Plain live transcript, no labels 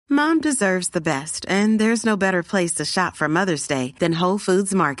Mom deserves the best, and there's no better place to shop for Mother's Day than Whole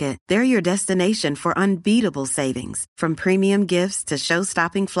Foods Market. They're your destination for unbeatable savings, from premium gifts to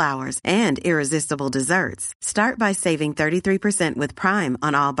show-stopping flowers and irresistible desserts. Start by saving 33% with Prime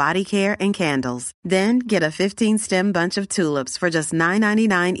on all body care and candles. Then get a 15-stem bunch of tulips for just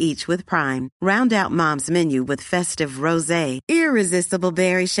 $9.99 each with Prime. Round out Mom's menu with festive rosé, irresistible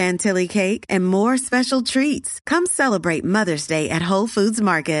berry chantilly cake, and more special treats. Come celebrate Mother's Day at Whole Foods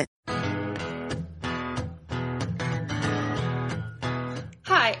Market.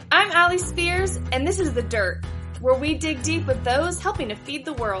 Hi, I'm Allie Spears, and this is The Dirt, where we dig deep with those helping to feed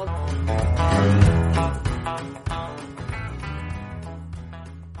the world.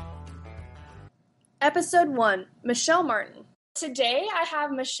 Episode 1, Michelle Martin. Today I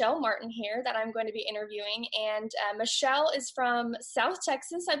have Michelle Martin here that I'm going to be interviewing, and Michelle is from South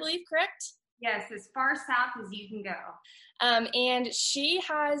Texas, I believe, correct? Yes, as far south as you can go. And she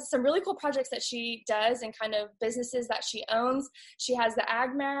has some really cool projects that she does and kind of businesses that she owns. She has the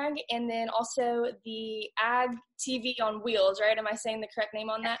Ag Mag and then also the Ag TV on Wheels, right? Am I saying the correct name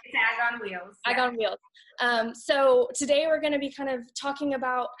on that? It's Ag on Wheels. Ag on Wheels. So today we're going to be kind of talking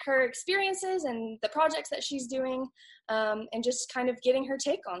about her experiences and the projects that she's doing, and just kind of getting her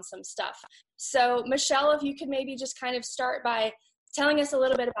take on some stuff. So Michelle, if you could maybe just kind of start by telling us a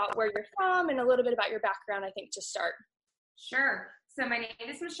little bit about where you're from and a little bit about your background, I think, to start. Sure. So my name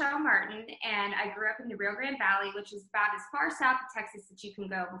is Michelle Martin, and I grew up in the Rio Grande Valley, which is about as far south of Texas as you can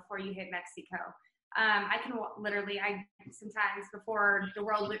go before you hit Mexico. I sometimes before the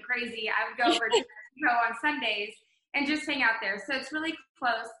world went crazy, I would go over to Mexico on Sundays and just hang out there. So it's really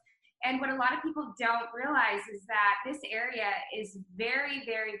close. And what a lot of people don't realize is that this area is very,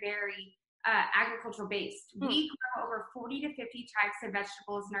 very, very agricultural based. We grow over 40 to 50 types of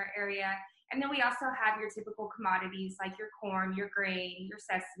vegetables in our area. And then we also have your typical commodities like your corn, your grain, your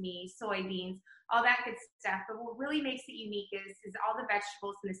sesame, soybeans, all that good stuff. But what really makes it unique is all the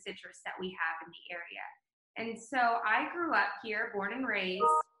vegetables and the citrus that we have in the area. And so I grew up here, born and raised,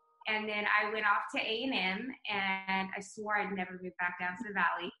 and then I went off to A&M, and I swore I'd never move back down to the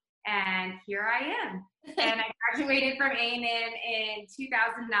valley. And here I am. And I graduated from A&M in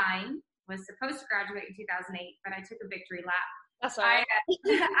 2009. Was supposed to graduate in 2008, but I took a victory lap. That's all right.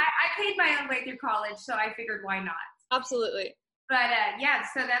 I paid my own way through college, so I figured why not. Absolutely. But yeah,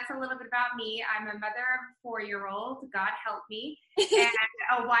 so that's a little bit about me. I'm a mother of a 4-year-old, God help me, and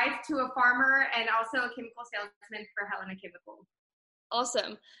a wife to a farmer and also a chemical salesman for Helena Chemical.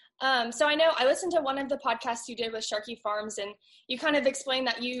 Awesome. So I know I listened to one of the podcasts you did with Sharkey Farms, and you kind of explained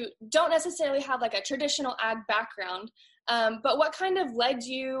that you don't necessarily have like a traditional ag background, but what kind of led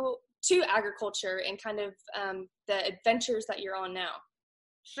you to agriculture and kind of the adventures that you're on now?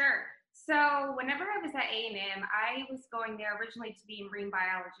 Sure. So whenever I was at A&M, I was going there originally to be a marine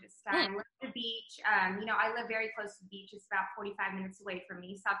biologist. I live at the beach. I live very close to the beach. It's about 45 minutes away from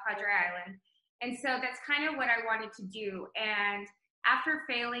me, South Padre Island. And so that's kind of what I wanted to do. And after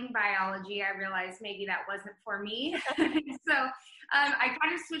failing biology, I realized maybe that wasn't for me. So I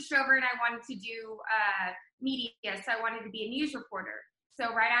kind of switched over and I wanted to do media. So I wanted to be a news reporter.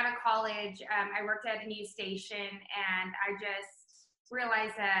 So right out of college, I worked at a news station, and I just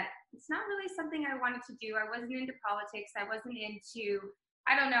realized that it's not really something I wanted to do. I wasn't into politics. I wasn't into,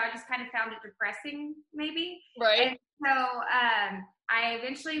 I don't know, I just kind of found it depressing, maybe. Right. And so I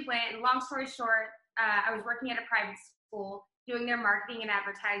eventually went, long story short, I was working at a private school doing their marketing and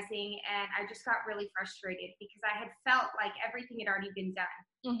advertising, and I just got really frustrated because I had felt like everything had already been done.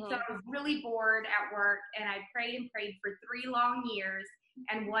 So I was really bored at work, and I prayed and prayed for 3 long years.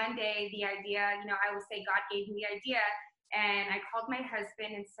 And one day the idea, I would say God gave me the idea, and I called my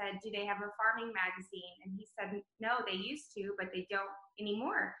husband and said, do they have a farming magazine? And he said, no, they used to, but they don't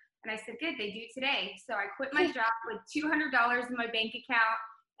anymore. And I said, good, they do today. So I quit my job with $200 in my bank account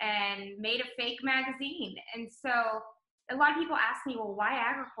and made a fake magazine. And so a lot of people ask me, well, why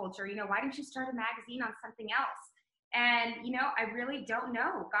agriculture? Why didn't you start a magazine on something else? And, I really don't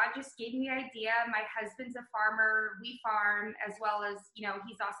know. God just gave me the idea. My husband's a farmer. We farm, as well as,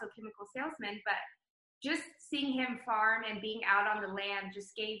 he's also a chemical salesman. But just seeing him farm and being out on the land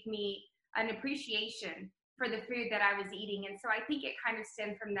just gave me an appreciation for the food that I was eating. And so I think it kind of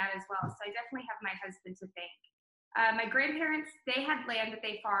stemmed from that as well. So I definitely have my husband to thank. My grandparents, they had land that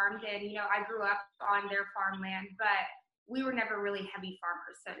they farmed. And, I grew up on their farmland. But we were never really heavy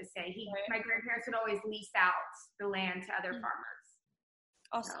farmers, so to say. My grandparents would always lease out the land to other farmers.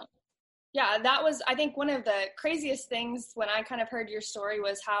 Awesome. Yeah, that was, I think, one of the craziest things when I kind of heard your story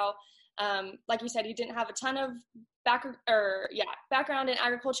was how, like you said, you didn't have a ton of background in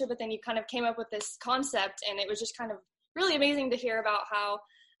agriculture, but then you kind of came up with this concept, and it was just kind of really amazing to hear about how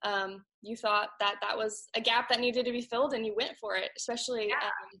you thought that was a gap that needed to be filled, and you went for it, especially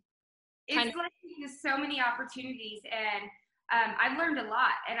it's like there's so many opportunities, and I've learned a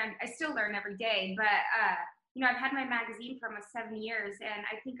lot, and I still learn every day, but I've had my magazine for almost 7 years, and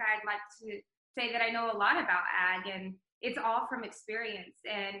I think I'd like to say that I know a lot about ag, and it's all from experience,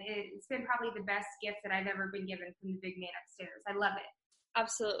 and it's been probably the best gift that I've ever been given from the big man upstairs. I love it.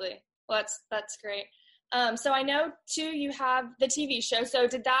 Absolutely. Well, that's great. So I know too, you have the TV show. So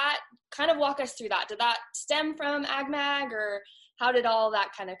did that kind of walk us through that? Did that stem from AgMag, or how did all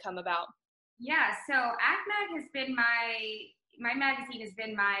that kind of come about? Yeah. So AgMag has been my magazine has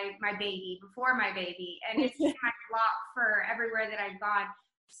been my baby before my baby, and it's been my block for everywhere that I've gone.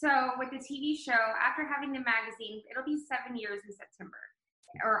 So with the TV show, after having the magazine, it'll be 7 years in September,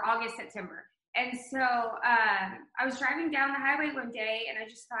 or August, September. And so I was driving down the highway one day, and I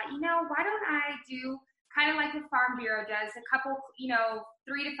just thought, why don't I do kind of like the Farm Bureau does, a couple, 3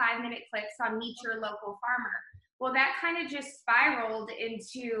 to 5 minute clips on Meet Your Local Farmer. Well, that kind of just spiraled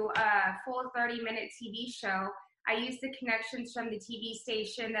into a full 30-minute TV show. I used the connections from the TV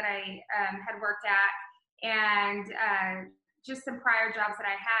station that I had worked at, and just some prior jobs that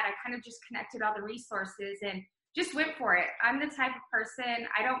I had. I kind of just connected all the resources and just went for it. I'm the type of person,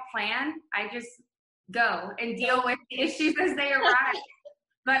 I don't plan. I just go and deal with the issues as they arise.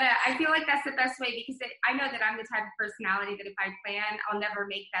 But I feel like that's the best way, because I know that I'm the type of personality that if I plan, I'll never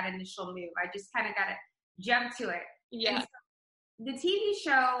make that initial move. I just kind of got to jump to it. Yeah. So the TV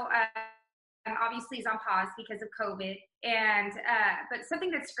show obviously is on pause because of COVID. And but something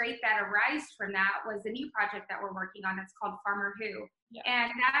that's great that arose from that was a new project that we're working on that's called Farmer Who. Yeah.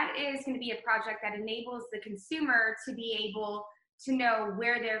 And that is going to be a project that enables the consumer to be able to know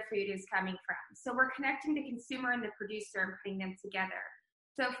where their food is coming from. So we're connecting the consumer and the producer and putting them together.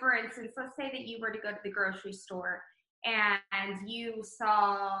 So for instance, let's say that you were to go to the grocery store and you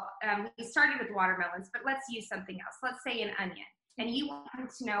saw, we started with watermelons, but let's use something else. Let's say an onion. And you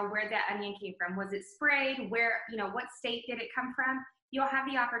wanted to know where that onion came from. Was it sprayed? Where, what state did it come from? You'll have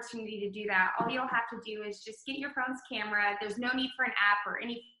the opportunity to do that. All you'll have to do is just get your phone's camera. There's no need for an app or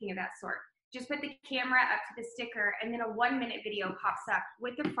anything of that sort. Just put the camera up to the sticker, and then a 1-minute video pops up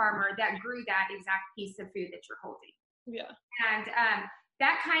with the farmer that grew that exact piece of food that you're holding. Yeah. And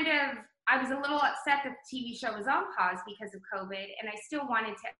that kind of, I was a little upset that the TV show was on pause because of COVID, and I still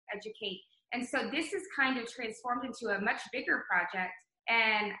wanted to educate. And so this is kind of transformed into a much bigger project,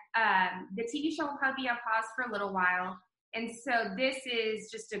 and the TV show will probably be on pause for a little while. And so this is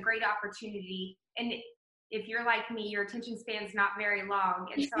just a great opportunity. And if you're like me, your attention span's not very long.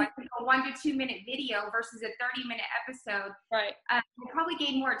 And so I think a 1 to 2 minute video versus a 30-minute episode right. Will probably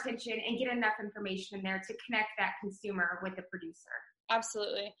gain more attention and get enough information in there to connect that consumer with the producer.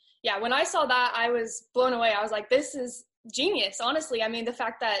 Absolutely. Yeah, when I saw that, I was blown away. I was like, this is genius, honestly. I mean, the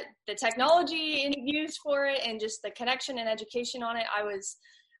fact that the technology used for it and just the connection and education on it,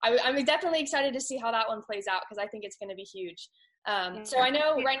 I'm definitely excited to see how that one plays out, because I think it's going to be huge. So I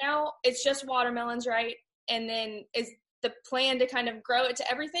know right now it's just watermelons, right? And then is the plan to kind of grow it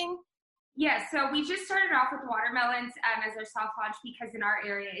to everything? Yeah, so we just started off with watermelons as our soft launch, because in our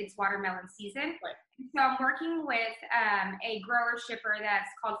area it's watermelon season. Right. So I'm working with a grower shipper that's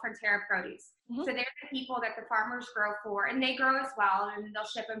called Frontera Produce. Mm-hmm. So they're the people that the farmers grow for, and they grow as well, and they'll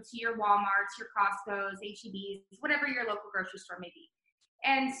ship them to your Walmarts, your Costco's, H-E-B's, whatever your local grocery store may be.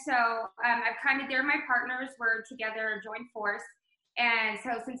 And so they're my partners. We're together, joined force. And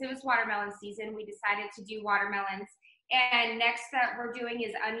so since it was watermelon season, we decided to do watermelons. And next that we're doing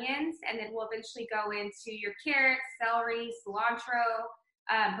is onions, and then we'll eventually go into your carrots, celery, cilantro,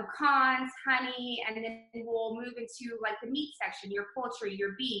 pecans, honey, and then we'll move into like the meat section, your poultry,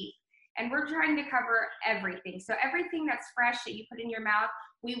 your beef. And we're trying to cover everything. So everything that's fresh that you put in your mouth,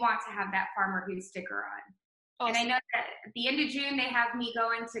 we want to have that Farmer Who sticker on. Awesome. And I know that at the end of June, they have me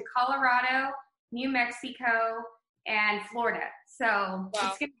going to Colorado, New Mexico, and Florida. So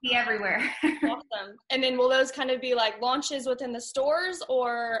It's going to be everywhere. Awesome. And then will those kind of be like launches within the stores,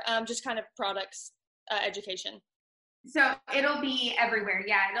 or just kind of products education? So it'll be everywhere.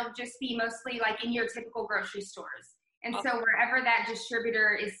 Yeah, it'll just be mostly like in your typical grocery stores. And awesome. So wherever that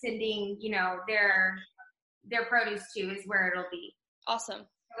distributor is sending, their produce to is where it'll be. Awesome.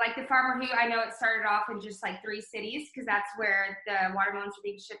 Like the Farmer Who, I know it started off in just like 3 cities, because that's where the watermelons are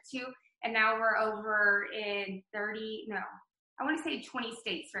being shipped to. And now we're over in 20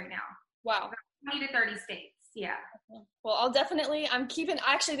 states right now. Wow. 20 to 30 states. Yeah. Well,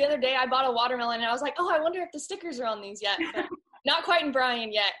 actually the other day I bought a watermelon and I was like, I wonder if the stickers are on these yet. But not quite in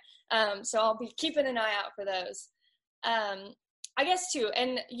Bryan yet. So I'll be keeping an eye out for those. I I guess too,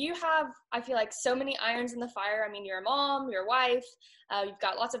 and you have, I feel like, so many irons in the fire. I mean, you're a mom, you're a wife, you've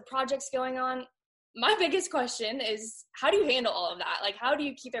got lots of projects going on. My biggest question is, how do you handle all of that? Like, how do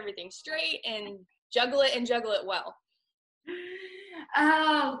you keep everything straight and juggle it well?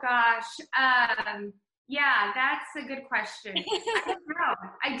 Oh gosh. Yeah, that's a good question. I don't know.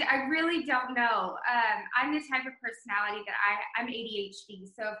 I really don't know. I'm the type of personality that I'm ADHD.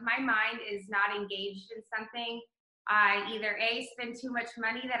 So if my mind is not engaged in something, I either A, spend too much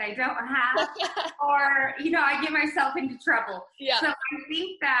money that I don't have, or, I get myself into trouble. Yeah. So I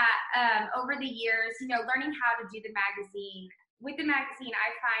think that over the years, learning how to do the magazine, with the magazine,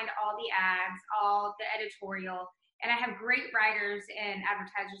 I find all the ads, all the editorial, and I have great writers and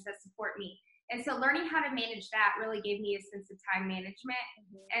advertisers that support me. And so learning how to manage that really gave me a sense of time management.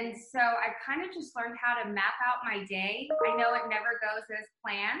 And so I kind of just learned how to map out my day. I know it never goes as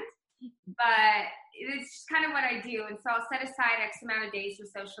planned, but it's just kind of what I do. And so I'll set aside X amount of days for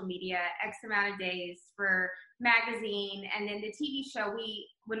social media, X amount of days for magazine. And then the TV show,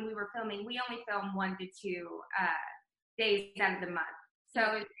 when we were filming, we only film 1 to 2 days out of the month.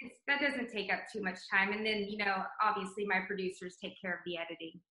 So that doesn't take up too much time. And then, obviously my producers take care of the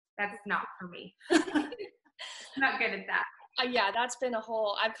editing. That's not for me. Not good at that. Yeah, that's been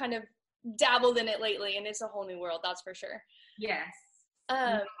I've kind of dabbled in it lately, and it's a whole new world, that's for sure. Yes.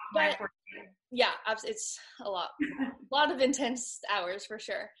 But yeah, it's a lot of intense hours for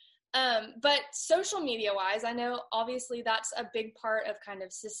sure. But social media wise, I know obviously that's a big part of kind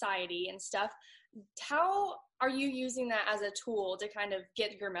of society and stuff. How are you using that as a tool to kind of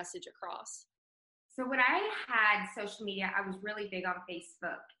get your message across? So when I had social media, I was really big on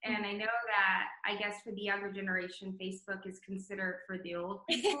Facebook. And I know that, I guess for the younger generation, Facebook is considered for the old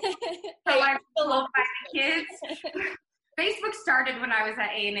people. So I love my kids. Facebook started when I was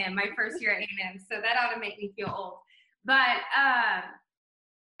at A&M, my first year at A&M. So that ought to make me feel old. But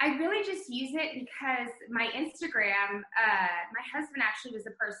I really just use it because my Instagram, my husband actually was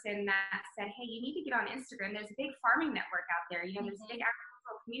the person that said, hey, you need to get on Instagram. There's a big farming network out there. There's a big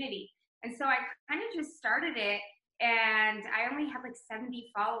agricultural community. And so I kind of just started it, and I only had like 70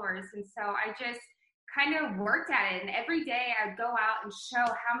 followers. And so I just kind of worked at it. And every day I would go out and show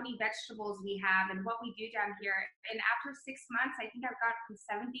how many vegetables we have and what we do down here. And after 6 months, I think I've got from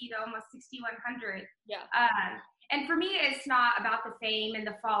 70 to almost 6,100. Yeah. And for me, it's not about the fame and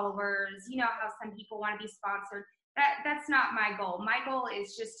the followers. You know how some people want to be sponsored. That's not my goal. My goal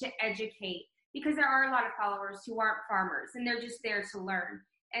is just to educate, because there are a lot of followers who aren't farmers and they're just there to learn.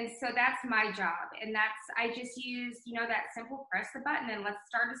 And so that's my job. And I just use, that simple press the button and let's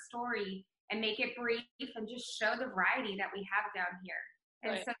start a story and make it brief and just show the variety that we have down here.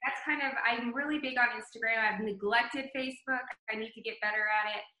 And so that's I'm really big on Instagram. I've neglected Facebook. I need to get better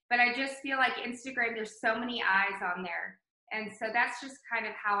at it. But I just feel like Instagram, there's so many eyes on there. And so that's just kind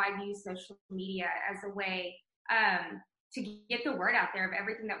of how I view social media as a way to get the word out there of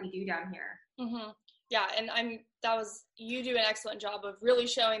everything that we do down here. Mm-hmm. Yeah, and you do an excellent job of really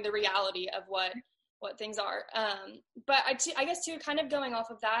showing the reality of what things are. But I guess too, kind of going off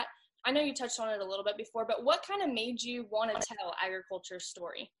of that, I know you touched on it a little bit before, but what kind of made you want to tell agriculture's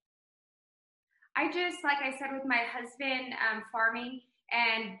story? I just, like I said, with my husband farming,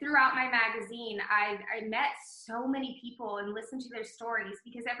 and throughout my magazine, I met so many people and listened to their stories,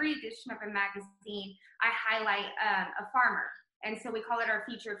 because every edition of a magazine, I highlight a farmer. And so we call it our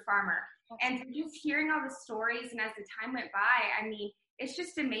featured farmer. And just hearing all the stories, and as the time went by, I mean, it's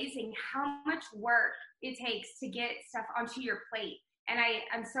just amazing how much work it takes to get stuff onto your plate. And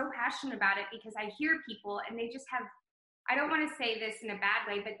I'm so passionate about it, because I hear people and they just have, I don't want to say this in a bad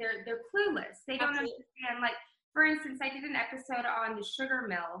way, but they're clueless. They don't understand. Like, for instance, I did an episode on the sugar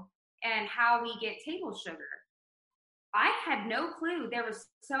mill and how we get table sugar. I had no clue. There was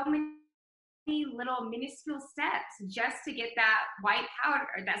so many little minuscule steps just to get that white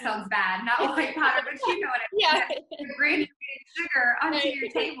powder. That sounds bad, not white powder, but you know what I mean. Yeah. The granulated sugar onto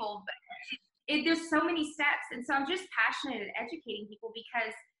your table. But there's so many steps. And so I'm just passionate at educating people,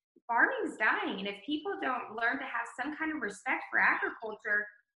 because farming is dying. And if people don't learn to have some kind of respect for agriculture,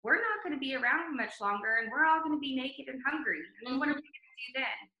 we're not going to be around much longer, and we're all going to be naked and hungry. And what are we going to do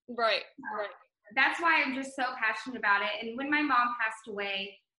then? Right. That's why I'm just so passionate about it. And when my mom passed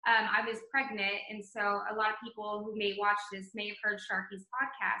away, I was pregnant, and so a lot of people who may watch this may have heard Sharky's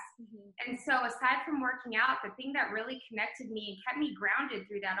podcast. Mm-hmm. And so aside from working out, the thing that really connected me and kept me grounded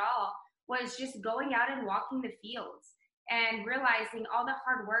through that all was just going out and walking the fields and realizing all the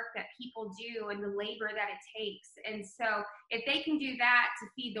hard work that people do and the labor that it takes. And so if they can do that to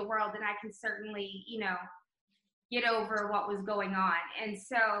feed the world, then I can certainly, get over what was going on. And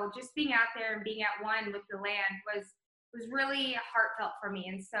so just being out there and being at one with the land was was really heartfelt for me.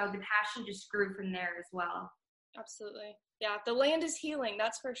 And so the passion just grew from there as well. Absolutely. Yeah, the land is healing,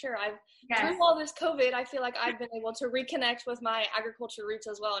 that's for sure. Yes. Through all this COVID, I feel like I've been able to reconnect with my agriculture roots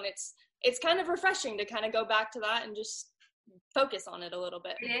as well, and it's kind of refreshing to kind of go back to that and just focus on it a little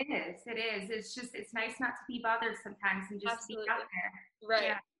bit. It is. It's nice not to be bothered sometimes and just Absolutely. be out there. Right.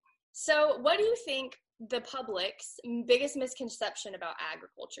 Yeah. So what do you think the public's biggest misconception about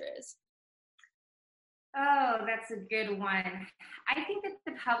agriculture is? Oh, that's a good one. I think that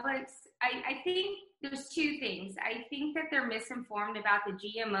the public's, I think there's two things. I think that they're misinformed about the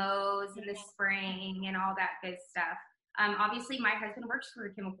GMOs and the spraying and all that good stuff. Obviously, my husband works for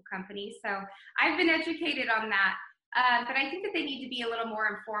a chemical company, so I've been educated on that. But I think that they need to be a little more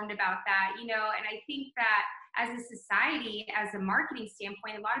informed about that, and I think that as a society, as a marketing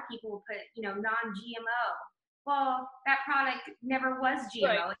standpoint, a lot of people will put, non-GMO. Well, that product never was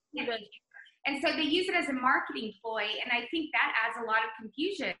GMO. Right. And so they use it as a marketing ploy, and I think that adds a lot of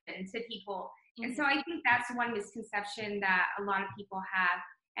confusion to people. Mm-hmm. And so I think that's one misconception that a lot of people have.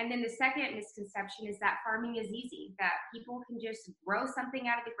 And then the second misconception is that farming is easy, that people can just grow something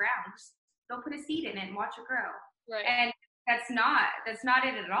out of the ground. Just go put a seed in it and watch it grow. Right. And that's not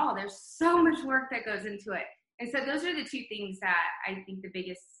it at all. There's so much work that goes into it. And so those are the two things that I think the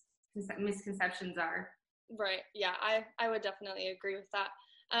biggest misconceptions are. Right. Yeah, I would definitely agree with that.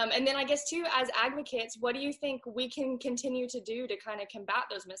 And then I guess too, as advocates, what do you think we can continue to do to kind of combat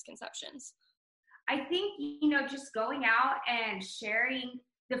those misconceptions? I think, just going out and sharing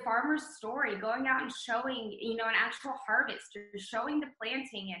the farmer's story, going out and showing, an actual harvest, or showing the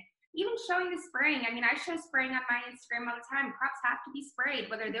planting and even showing the spraying. I mean, I show spraying on my Instagram all the time. Crops have to be sprayed,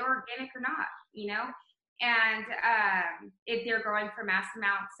 whether they're organic or not, and if they're growing for mass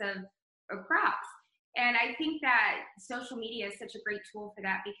amounts of crops. And I think that social media is such a great tool for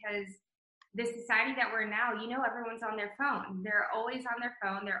that, because the society that we're in now, everyone's on their phone. They're always on their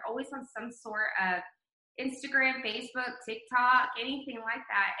phone. They're always on some sort of Instagram, Facebook, TikTok, anything like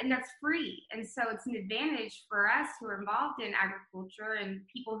that. And that's free. And so it's an advantage for us who are involved in agriculture and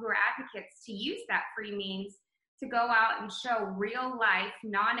people who are advocates to use that free means to go out and show real life,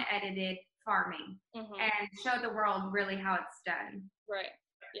 non-edited farming, mm-hmm. and show the world really how it's done. Right.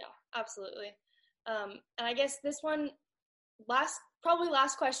 Yeah, absolutely. And I guess this one, last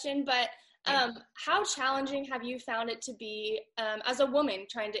question, but how challenging have you found it to be as a woman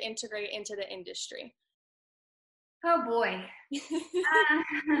trying to integrate into the industry? Oh boy.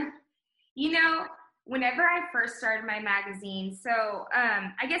 Whenever I first started my magazine, so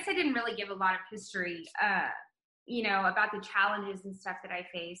I guess I didn't really give a lot of history, about the challenges and stuff that I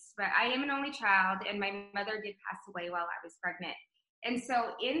faced, but I am an only child, and my mother did pass away while I was pregnant. And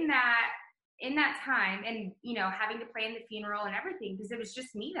so in that time, and, having to plan the funeral and everything, because it was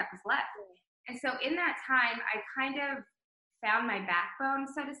just me that was left. And so in that time, I kind of found my backbone,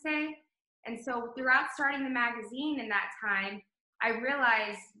 so to say. And so throughout starting the magazine in that time, I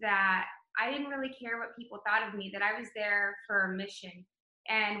realized that I didn't really care what people thought of me, that I was there for a mission,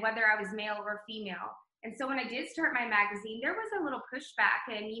 and whether I was male or female. And so when I did start my magazine, there was a little pushback,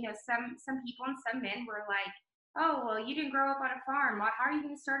 and, some people and some men were like, oh, well, you didn't grow up on a farm. How are you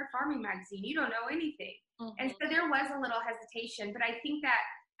going to start a farming magazine? You don't know anything. Mm-hmm. And so there was a little hesitation. But I think that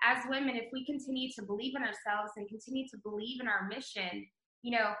as women, if we continue to believe in ourselves and continue to believe in our mission,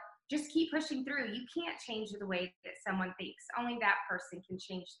 just keep pushing through. You can't change the way that someone thinks. Only that person can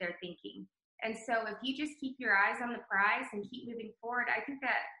change their thinking. And so if you just keep your eyes on the prize and keep moving forward, I think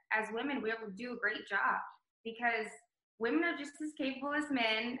that as women, we will do a great job, because women are just as capable as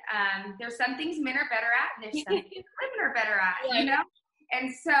men. There's some things men are better at, and there's some things women are better at, yeah. And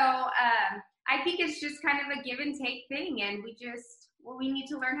so I think it's just kind of a give and take thing, and we need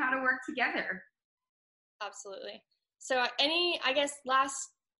to learn how to work together. Absolutely. So any, I guess, last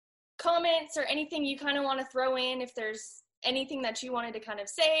comments or anything you kind of want to throw in, if there's anything that you wanted to kind of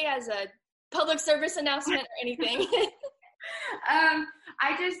say as a public service announcement or anything?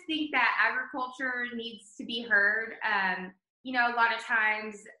 I just think that agriculture needs to be heard. A lot of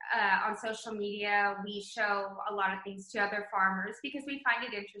times on social media, we show a lot of things to other farmers because we find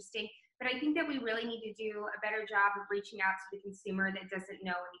it interesting. But I think that we really need to do a better job of reaching out to the consumer that doesn't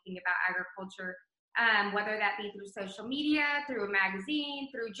know anything about agriculture, whether that be through social media, through a magazine,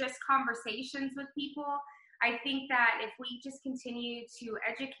 through just conversations with people. I think that if we just continue to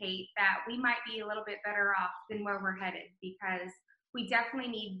educate, that we might be a little bit better off than where we're headed, because we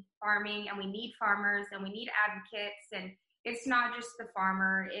definitely need farming, and we need farmers, and we need advocates. And it's not just the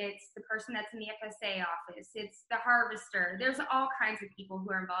farmer, it's the person that's in the FSA office, it's the harvester. There's all kinds of people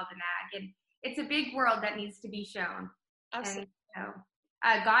who are involved in ag, and it's a big world that needs to be shown. Absolutely. And,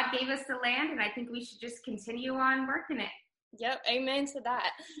 God gave us the land, and I think we should just continue on working it. Yep, amen to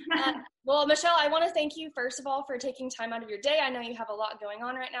that. Well, Michelle, I want to thank you, first of all, for taking time out of your day. I know you have a lot going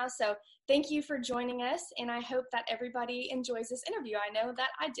on right now, so thank you for joining us, and I hope that everybody enjoys this interview. I know that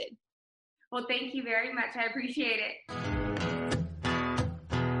I did. Well, thank you very much. I appreciate it.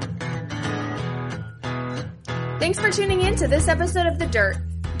 Thanks for tuning in to this episode of The Dirt.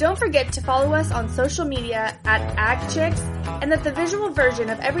 Don't forget to follow us on social media at AgChicks, and that the visual version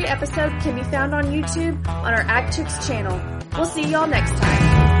of every episode can be found on YouTube on our AgChicks channel. We'll see y'all next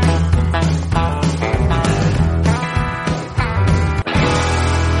time.